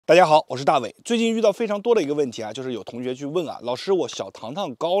大家好，我是大伟。最近遇到非常多的一个问题啊，就是有同学去问啊，老师，我小糖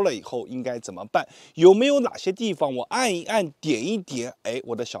糖高了以后应该怎么办？有没有哪些地方我按一按、点一点，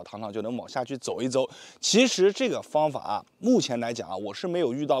我的小糖糖就能往下去走一走？其实这个方法啊，目前来讲啊，我是没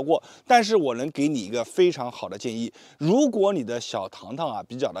有遇到过，但是我能给你一个非常好的建议。如果你的小糖糖啊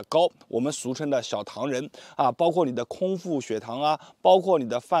比较的高，我们俗称的小糖人啊，包括你的空腹血糖啊，包括你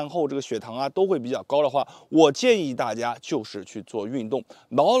的饭后这个血糖啊，都会比较高的话，我建议大家就是去做运动，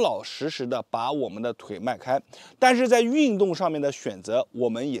老老实实的把我们的腿迈开。但是在运动上面的选择，我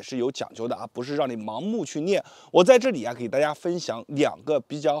们也是有讲究的啊，不是让你盲目去练。我在这里啊，给大家分享2个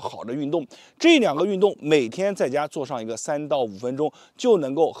比较好的运动，这2个运动每天在家做上一个3到5分钟，就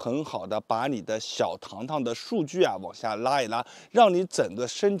能够很好的把你的小糖糖的数据啊往下拉一拉，让你整个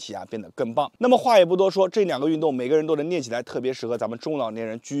身体啊变得更棒。那么话也不多说，这2个运动每个人都能练起来，特别适合咱们中老年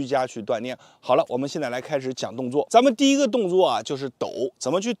人居家去锻炼。好了，我们现在来开始讲动作。咱们第一个动作啊就是抖，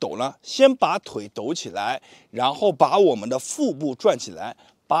怎么去抖呢？先把腿抖起来，然后把我们的腹部转起来，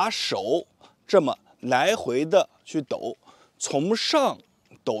把手这么来回的去抖，从上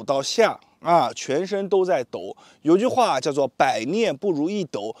抖到下啊，全身都在抖。有句话叫做百练不如一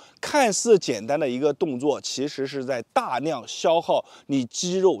抖，看似简单的一个动作，其实是在大量消耗你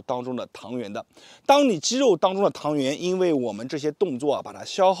肌肉当中的糖原的。当你肌肉当中的糖原因为我们这些动作啊把它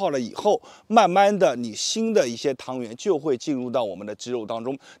消耗了以后，慢慢的你新的一些糖原就会进入到我们的肌肉当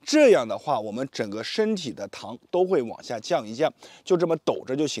中，这样的话我们整个身体的糖都会往下降一降，就这么抖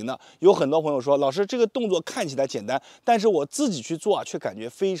着就行了。有很多朋友说，老师这个动作看起来简单，但是我自己去做啊却感觉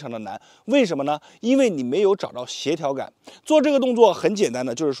非常的难。为什么呢？因为你没有找到协调感。做这个动作很简单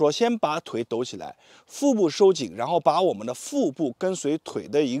的，就是说先把腿抖起来，腹部收紧，然后把我们的腹部跟随腿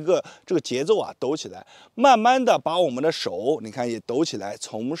的一个这个节奏啊抖起来，慢慢的把我们的手你看也抖起来，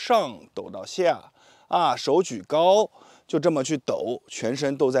从上抖到下啊，手举高，就这么去抖，全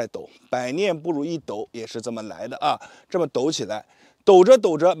身都在抖。百练不如一抖也是这么来的啊，这么抖起来。抖着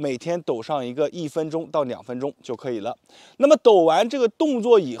抖着，每天抖上一个1分钟到2分钟就可以了。那么抖完这个动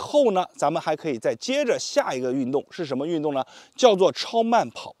作以后呢，咱们还可以再接着下一个运动是什么运动呢？叫做超慢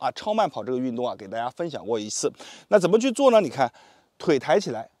跑啊！超慢跑这个运动啊，给大家分享过一次。那怎么去做呢？你看，腿抬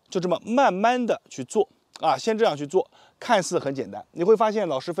起来，就这么慢慢的去做啊，先这样去做，看似很简单。你会发现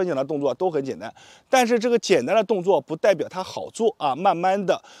老师分享的动作都很简单，但是这个简单的动作不代表它好做啊。慢慢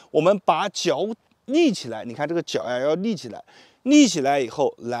的，我们把脚立起来，你看这个脚呀要立起来。立起来以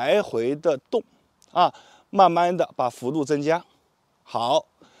后，来回的动，啊，慢慢的把幅度增加，好，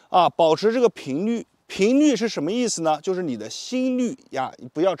啊，保持这个频率。频率是什么意思呢？就是你的心率呀，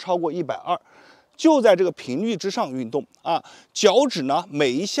不要超过120，就在这个频率之上运动啊。脚趾呢，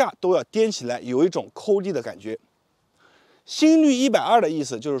每一下都要踮起来，有一种抠地的感觉。心率120的意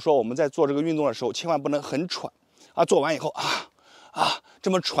思就是说，我们在做这个运动的时候，千万不能很喘啊。做完以后这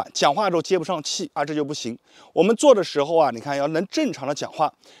么喘，讲话的时候接不上气啊，这就不行。我们做的时候啊，你看要能正常的讲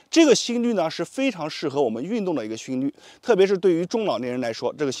话，这个心率呢是非常适合我们运动的一个心率，特别是对于中老年人来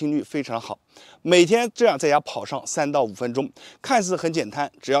说，这个心率非常好。每天这样在家跑上3到5分钟，看似很简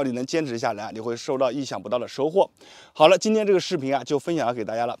单，只要你能坚持下来，你会收到意想不到的收获。好了，今天这个视频啊就分享给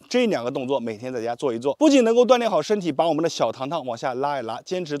大家了。这2个动作每天在家做一做，不仅能够锻炼好身体，把我们的小糖糖往下拉一拉，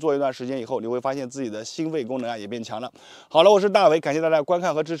坚持做一段时间以后，你会发现自己的心肺功能啊也变强了。好了，我是大伟，感谢大家的观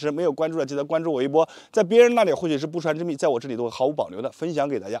看和支持。没有关注的记得关注我一波，在别人那里或许是不传之秘，在我这里都会毫无保留的分享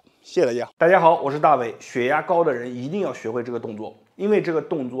给大家。谢谢大家。大家好，我是大伟。血压高的人一定要学会这个动作，因为这个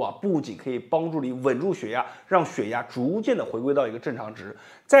动作啊，不仅可以帮助你稳住血压，让血压逐渐的回归到一个正常值。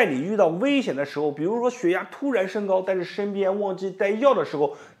在你遇到危险的时候，比如说血压突然升高，但是身边忘记带药的时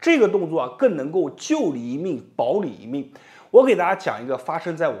候，这个动作啊更能够救你一命，保你一命。我给大家讲一个发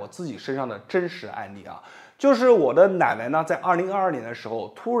生在我自己身上的真实案例啊。就是我的奶奶呢，在2022年的时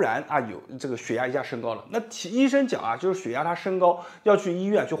候，突然啊有这个血压一下升高了。那医生讲啊，就是血压它升高要去医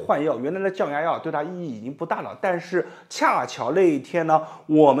院去换药，原来的降压药对它意义已经不大了。但是恰巧那一天呢，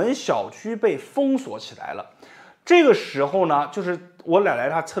我们小区被封锁起来了。这个时候呢，就是我奶奶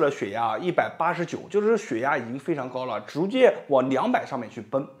她测了血压189，就是血压已经非常高了，逐渐往200上面去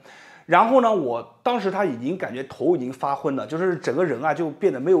奔。然后呢，我当时她已经感觉头已经发昏了，就是整个人啊就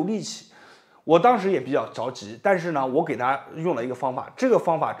变得没有力气。我当时也比较着急，但是呢，我给他用了一个方法，这个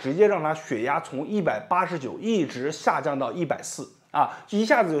方法直接让他血压从189一直下降到140啊，一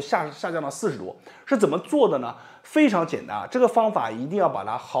下子就下降到40多。是怎么做的呢？非常简单啊，这个方法一定要把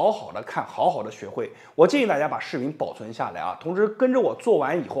它好好的看，好好的学会。我建议大家把视频保存下来啊，同时跟着我做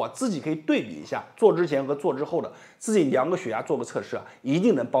完以后啊，自己可以对比一下做之前和做之后的，自己量个血压做个测试啊，一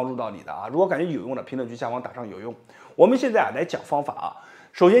定能帮助到你的啊。如果感觉有用的，评论区下方打上有用。我们现在啊来讲方法啊。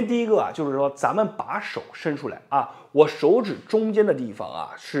首先第一个啊，就是说咱们把手伸出来啊，我手指中间的地方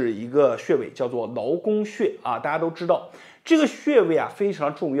啊是一个穴位，叫做劳宫穴啊，大家都知道这个穴位啊非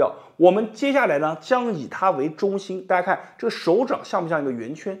常重要。我们接下来呢将以它为中心，大家看这个手掌像不像一个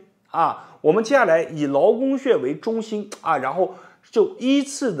圆圈啊？我们接下来以劳宫穴为中心啊，然后就依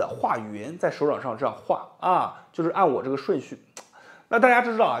次的画圆，在手掌上这样画啊，就是按我这个顺序。那大家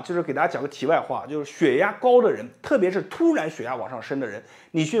知道啊，就是给大家讲个题外话，就是血压高的人，特别是突然血压往上升的人，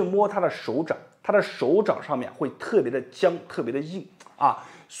你去摸他的手掌，他的手掌上面会特别的僵，特别的硬啊。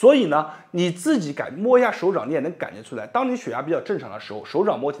所以呢，你自己摸一下手掌，你也能感觉出来，当你血压比较正常的时候，手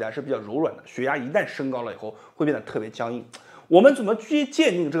掌摸起来是比较柔软的；血压一旦升高了以后，会变得特别僵硬。我们怎么去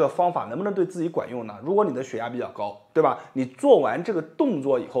鉴定这个方法能不能对自己管用呢？如果你的血压比较高，对吧？你做完这个动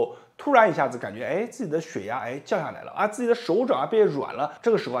作以后，突然一下子感觉，自己的血压降下来了啊，自己的手掌变软了，这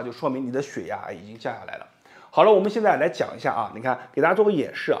个时候啊就说明你的血压已经降下来了。好了，我们现在来讲一下啊，你看给大家做个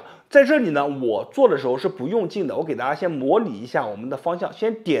演示啊，在这里呢，我做的时候是不用劲的，我给大家先模拟一下我们的方向，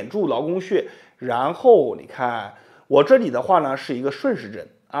先点住劳宫穴，然后你看我这里的话呢是一个顺时针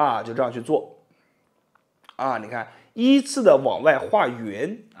啊，就这样去做啊，你看依次的往外画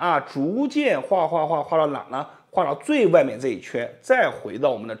圆啊，逐渐画到哪呢？画到最外面这一圈，再回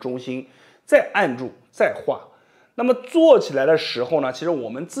到我们的中心，再按住，再画。那么做起来的时候呢，其实我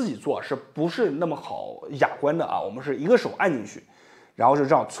们自己做是不是那么好雅观的啊？我们是一个手按进去，然后就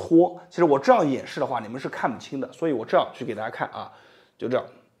这样搓。其实我这样演示的话，你们是看不清的，所以我这样去给大家看啊，就这样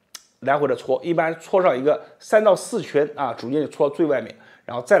来回的搓，一般搓上一个3到4圈啊，逐渐就搓到最外面，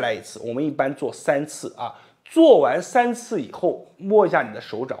然后再来一次。我们一般做3次啊。做完3次以后，摸一下你的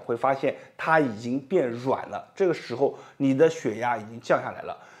手掌，会发现它已经变软了。这个时候，你的血压已经降下来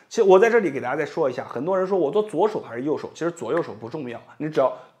了。其实我在这里给大家再说一下，很多人说我做左手还是右手，其实左右手不重要，你只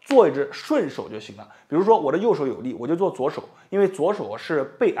要做一只顺手就行了。比如说我的右手有力，我就做左手，因为左手是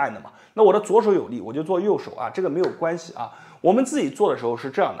背按的嘛。那我的左手有力，我就做右手啊，这个没有关系啊。我们自己做的时候是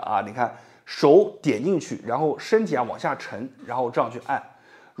这样的啊，你看手点进去，然后身体往下沉，然后这样去按。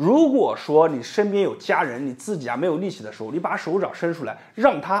如果说你身边有家人，你自己没有力气的时候，你把手掌伸出来，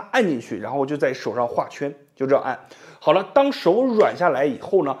让它按进去，然后就在手上画圈，就这样按。好了，当手软下来以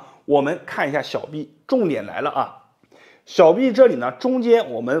后呢，我们看一下小臂，重点来了啊！小臂这里呢，中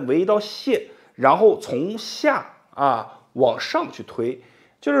间我们围一道线，然后从下往上去推，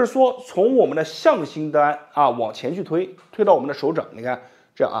就是说从我们的向心端往前去推，推到我们的手掌，你看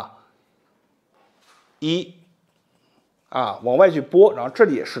这样往外去拨，然后这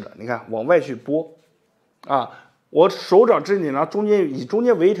里也是的，你看往外去拨我手掌这里呢，以中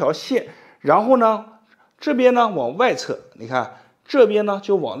间为一条线，然后呢这边呢往外侧，你看这边呢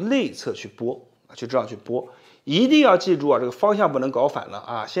就往内侧去拨，就这样去拨，一定要记住啊，这个方向不能搞反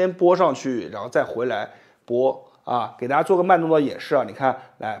了先拨上去，然后再回来拨给大家做个慢动作演示你看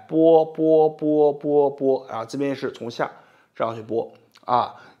来拨，然后这边是从下这样去拨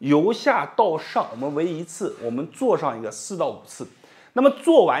由下到上，我们围1次，我们做上一个4到5次。那么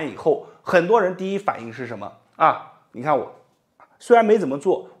做完以后，很多人第一反应是什么你看我虽然没怎么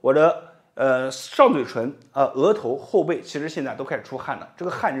做，我的上嘴唇、额头、后背，其实现在都开始出汗了。这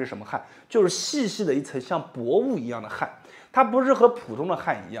个汗是什么汗？就是细细的一层像薄雾一样的汗，它不是和普通的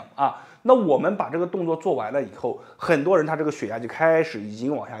汗一样那我们把这个动作做完了以后，很多人他这个血压就开始已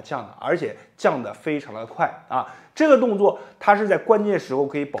经往下降了，而且降得非常的快这个动作它是在关键时候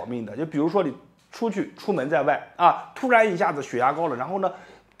可以保命的，就比如说你出门在外突然一下子血压高了，然后呢，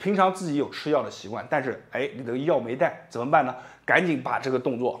平常自己有吃药的习惯，但是你这个药没带，怎么办呢？赶紧把这个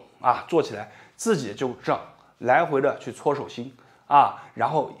动作做起来，自己就这样来回的去搓手心然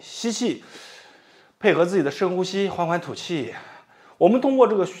后吸气，配合自己的深呼吸，缓缓吐气。我们通过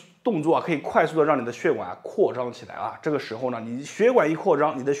这个动作可以快速的让你的血管扩张起来这个时候呢，你血管一扩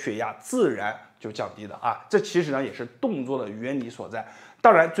张，你的血压自然就降低了这其实呢也是动作的原理所在。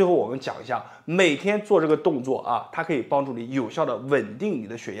当然，最后我们讲一下，每天做这个动作它可以帮助你有效的稳定你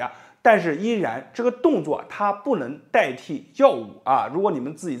的血压，但是依然这个动作它不能代替药物如果你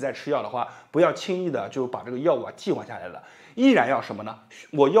们自己在吃药的话，不要轻易的就把这个药物替换下来了，依然要什么呢？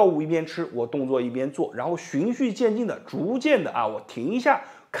我药物一边吃，我动作一边做，然后循序渐进的、逐渐的我停一下。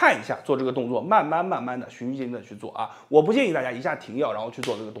看一下做这个动作，慢慢的循序渐进的去做我不建议大家一下停药然后去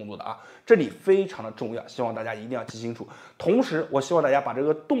做这个动作的这里非常的重要，希望大家一定要记清楚。同时，我希望大家把这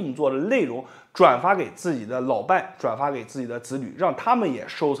个动作的内容转发给自己的老伴，转发给自己的子女，让他们也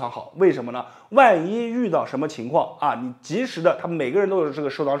收藏好。为什么呢？万一遇到什么情况你及时的，他们每个人都有这个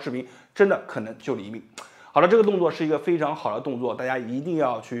收藏视频，真的可能救你一命。好了，这个动作是一个非常好的动作，大家一定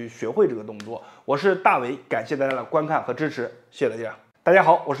要去学会这个动作。我是大伟，感谢大家的观看和支持，谢谢大家。大家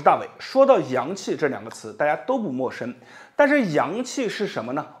好，我是大伟。说到阳气这两个词，大家都不陌生。但是阳气是什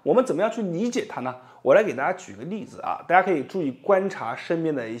么呢？我们怎么样去理解它呢？我来给大家举个例子啊，大家可以注意观察身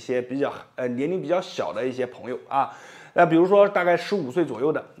边的一些年龄比较小的一些朋友啊，比如说大概15岁左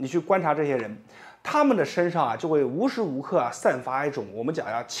右的，你去观察这些人，他们的身上啊就会无时无刻散发一种我们讲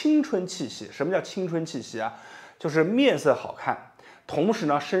青春气息。什么叫青春气息啊？就是面色好看。同时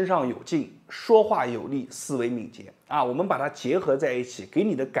呢，身上有劲，说话有力，思维敏捷啊。我们把它结合在一起，给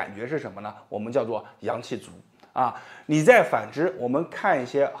你的感觉是什么呢？我们叫做阳气足啊。你再反之，我们看一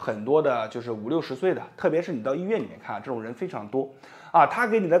些很多的，就是50、60岁的，特别是你到医院里面看，这种人非常多啊。他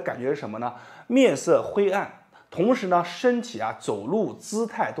给你的感觉是什么呢？面色灰暗，同时呢，身体走路姿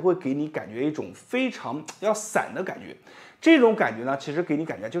态都会给你感觉一种非常要散的感觉。这种感觉呢，其实给你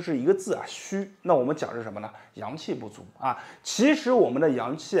感觉就是一个字虚。那我们讲是什么呢？阳气不足啊。其实我们的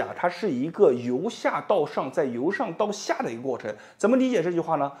阳气它是一个由下到上，再由上到下的一个过程。怎么理解这句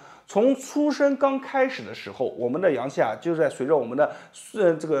话呢？从出生刚开始的时候，我们的阳气就是在随着我们的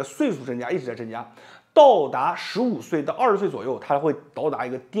这个岁数增加，一直在增加。到达15岁到20岁左右，它会到达一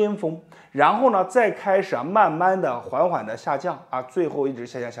个巅峰，然后呢，再开始慢慢的、缓缓的下降啊，最后一直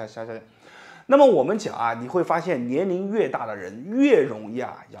下降。那么我们讲你会发现年龄越大的人越容易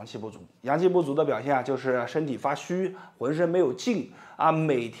阳气不足。阳气不足的表现就是身体发虚，浑身没有劲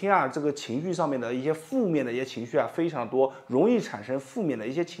每天这个情绪上面的一些负面的一些情绪非常多，容易产生负面的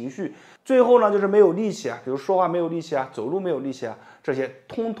一些情绪。最后呢，就是没有力气比如说话没有力气走路没有力气这些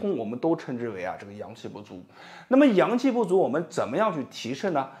通通我们都称之为这个阳气不足。那么阳气不足我们怎么样去提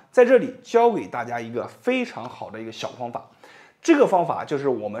升呢？在这里教给大家一个非常好的一个小方法。这个方法就是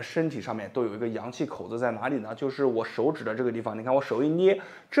我们身体上面都有一个阳气口子，在哪里呢？就是我手指的这个地方，你看我手一捏，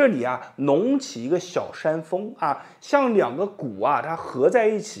这里隆起一个小山峰像两个骨它合在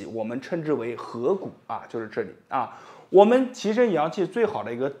一起，我们称之为合谷就是这里我们提升阳气最好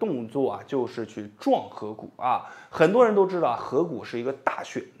的一个动作就是去撞合谷很多人都知道合谷是一个大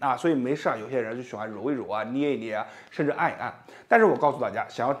穴所以没事有些人就喜欢揉一揉捏一捏甚至按一按。但是我告诉大家，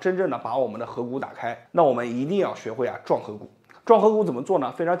想要真正的把我们的合谷打开，那我们一定要学会撞合谷。撞合谷怎么做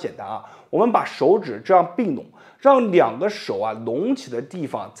呢？非常简单我们把手指这样并拢，让两个手隆起的地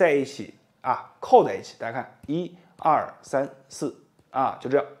方在一起靠在一起。大家看，1、2、3、4就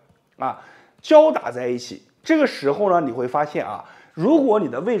这样交打在一起。这个时候呢，你会发现如果你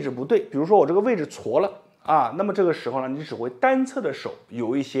的位置不对，比如说我这个位置错了那么这个时候呢，你只会单侧的手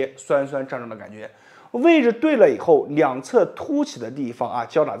有一些酸酸胀胀的感觉。位置对了以后，两侧凸起的地方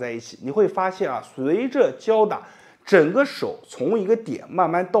交打在一起，你会发现随着交打，整个手从一个点慢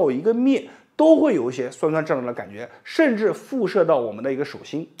慢到一个面，都会有一些酸酸胀胀的感觉，甚至辐射到我们的一个手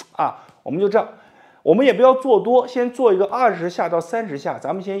心我们就这样，我们也不要做多，先做一个20下到30下，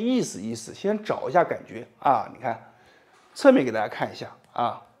咱们先意思意思，先找一下感觉你看侧面给大家看一下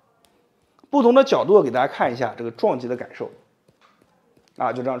不同的角度给大家看一下这个撞击的感受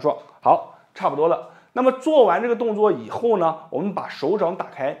就这样撞，好，差不多了。那么做完这个动作以后呢，我们把手掌打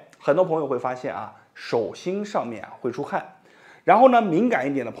开，很多朋友会发现手心上面会出汗，然后呢，敏感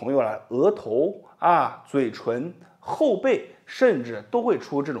一点的朋友额头嘴唇、后背甚至都会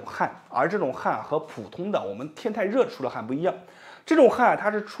出这种汗，而这种汗和普通的我们天太热出的汗不一样。这种汗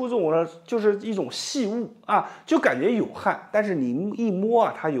它是出这种就是一种细雾就感觉有汗，但是你一摸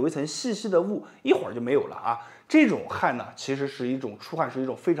它有一层细细的雾，一会儿就没有了这种汗呢，其实是一种出汗，是一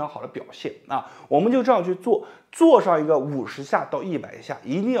种非常好的表现我们就这样去做上一个50下到100下，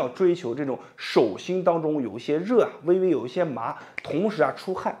一定要追求这种手心当中有一些热微微有一些麻，同时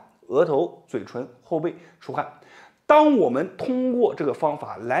出汗，额头、嘴唇、后背出汗。当我们通过这个方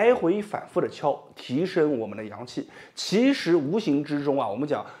法来回反复的敲，提升我们的阳气，其实无形之中我们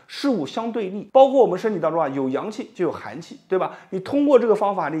讲事物相对立，包括我们身体当中有阳气就有寒气，对吧？你通过这个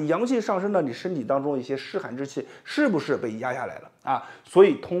方法，你阳气上升了，你身体当中一些湿寒之气是不是被压下来了所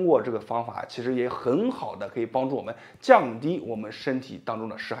以通过这个方法，其实也很好的可以帮助我们降低我们身体当中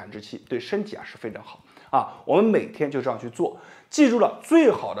的湿寒之气，对身体是非常好我们每天就这样去做。记住了，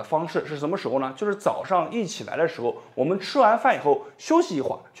最好的方式是什么时候呢？就是早上一起来的时候，我们吃完饭以后休息一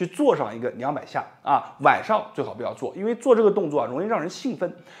会儿，去做上一个200下晚上最好不要做，因为做这个动作容易让人兴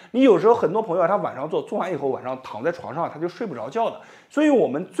奋。你有时候很多朋友他晚上做完以后，晚上躺在床上他就睡不着觉的。所以我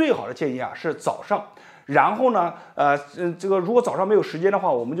们最好的建议是早上，然后呢，这个如果早上没有时间的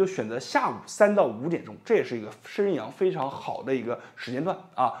话，我们就选择下午3到5点钟，这也是一个肾阳非常好的一个时间段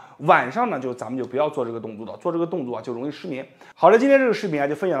啊。晚上呢，咱们就不要做这个动作了，做这个动作啊就容易失眠。好了，今天这个视频啊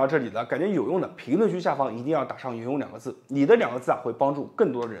就分享到这里了，感觉有用的，评论区下方一定要打上有用2个字，你的2个字啊会帮助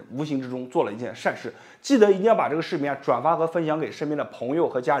更多的人无形之中做了一件善事。记得一定要把这个视频啊转发和分享给身边的朋友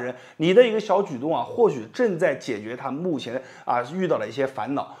和家人，你的一个小举动啊，或许正在解决他目前啊遇到的一些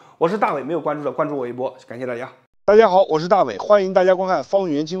烦恼。我是大伟，没有关注的关注我一波，感谢大家。大家好，我是大伟，欢迎大家观看方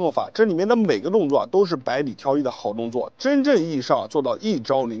圆经络法，这里面的每个动作都是百里挑一的好动作，真正意义上做到一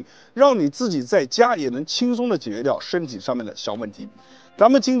招灵，让你自己在家也能轻松的解决掉身体上面的小问题。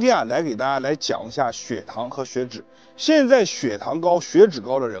咱们今天啊来给大家来讲一下血糖和血脂。现在血糖高、血脂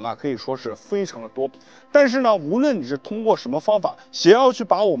高的人啊，可以说是非常的多。但是呢，无论你是通过什么方法，想要去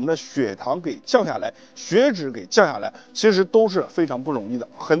把我们的血糖给降下来，血脂给降下来，其实都是非常不容易的。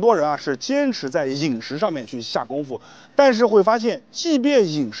很多人啊是坚持在饮食上面去下功夫，但是会发现，即便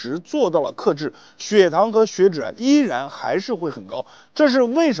饮食做到了克制，血糖和血脂依然还是会很高。这是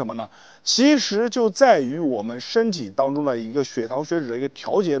为什么呢？其实就在于我们身体当中的一个血糖、血脂的一个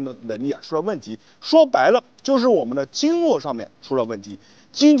调节的能力啊出了问题。说白了，就是我们的经络上面出了问题。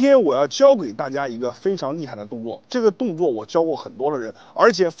今天我要教给大家一个非常厉害的动作，这个动作我教过很多的人，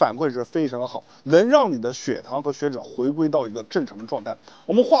而且反馈是非常的好，能让你的血糖和血脂回归到一个正常的状态。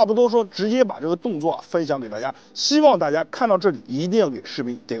我们话不多说，直接把这个动作分享给大家，希望大家看到这里一定要给视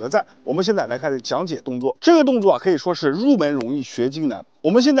频点个赞。我们现在来开始讲解动作，这个动作啊可以说是入门容易学精难。我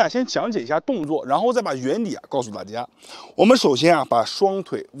们现在先讲解一下动作，然后再把原理啊告诉大家。我们首先啊把双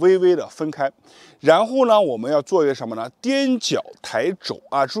腿微微的分开，然后呢我们要做一个什么呢？踮脚抬肘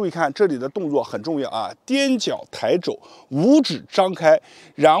啊，注意看这里的动作很重要啊，踮脚抬肘，五指张开，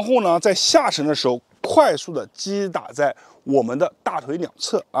然后呢在下沉的时候快速的击打在我们的大腿两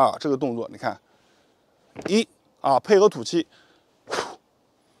侧啊，这个动作你看，配合吐气，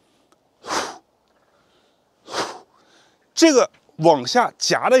这个往下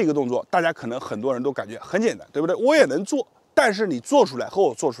夹的一个动作，大家可能很多人都感觉很简单，对不对？我也能做，但是你做出来和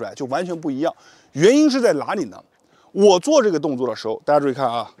我做出来就完全不一样。原因是在哪里呢？我做这个动作的时候，大家注意看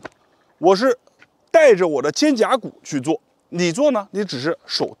啊，我是带着我的肩胛骨去做，你做呢，你只是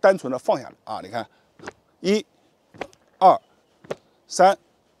手单纯的放下来啊，你看，1、2、3、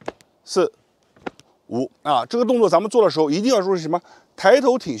4、5啊，这个动作咱们做的时候一定要注意什么？抬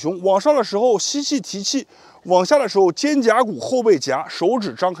头挺胸，往上的时候吸气提气，往下的时候肩胛骨后背夹，手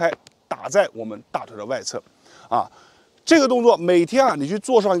指张开，打在我们大腿的外侧，啊，这个动作每天啊你去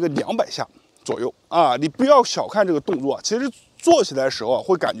做上一个200下左右啊，你不要小看这个动作啊，其实做起来的时候啊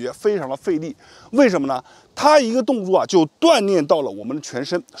会感觉非常的费力，为什么呢？它一个动作啊就锻炼到了我们的全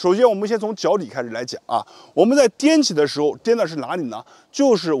身。首先我们先从脚底开始来讲啊，我们在踮起的时候踮的是哪里呢？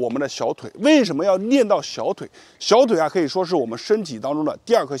就是我们的小腿。为什么要练到小腿？小腿啊可以说是我们身体当中的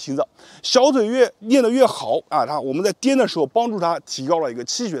第2颗心脏。小腿越练得越好啊，我们在踮的时候帮助它提高了一个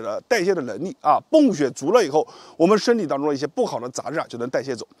气血的代谢的能力啊，泵血足了以后，我们身体当中的一些不好的杂质啊就能代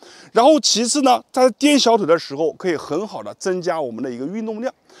谢走。然后其次呢，在踮小腿的时候可以很好的增加我们的一个运动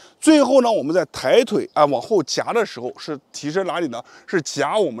量。最后呢，我们在抬腿啊往后夹的时候，是提升哪里呢？是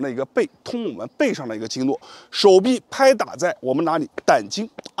夹我们的一个背，通我们背上的一个经络。手臂拍打在我们哪里？胆经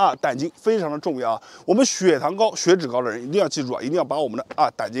啊，胆经非常的重要啊。我们血糖高、血脂高的人一定要记住啊，一定要把我们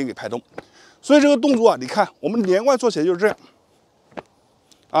的胆经给拍动。所以这个动作啊，你看我们连贯做起来就是这样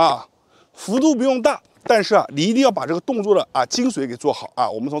啊，幅度不用大，但是啊，你一定要把这个动作的精髓给做好啊。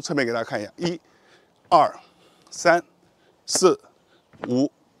我们从侧面给大家看一下，1、2、3、4、5、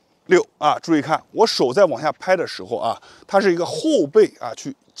6啊，注意看，我手在往下拍的时候啊，它是一个后背啊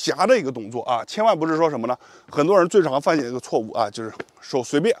去夹的一个动作啊，千万不是说什么呢？很多人最常犯的一个错误啊，就是手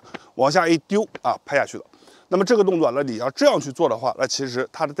随便往下一丢啊，拍下去了。那么这个动作呢，你要这样去做的话，那其实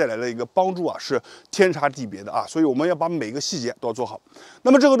它带来的一个帮助啊是天差地别的啊，所以我们要把每个细节都要做好。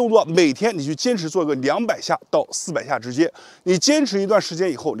那么这个动作每天你去坚持做一个200下到400下之间，你坚持一段时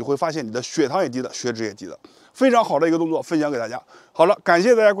间以后，你会发现你的血糖也低了，血脂也低了。非常好的一个动作，分享给大家。好了，感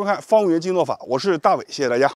谢大家观看方圆经络法，我是大伟，谢谢大家。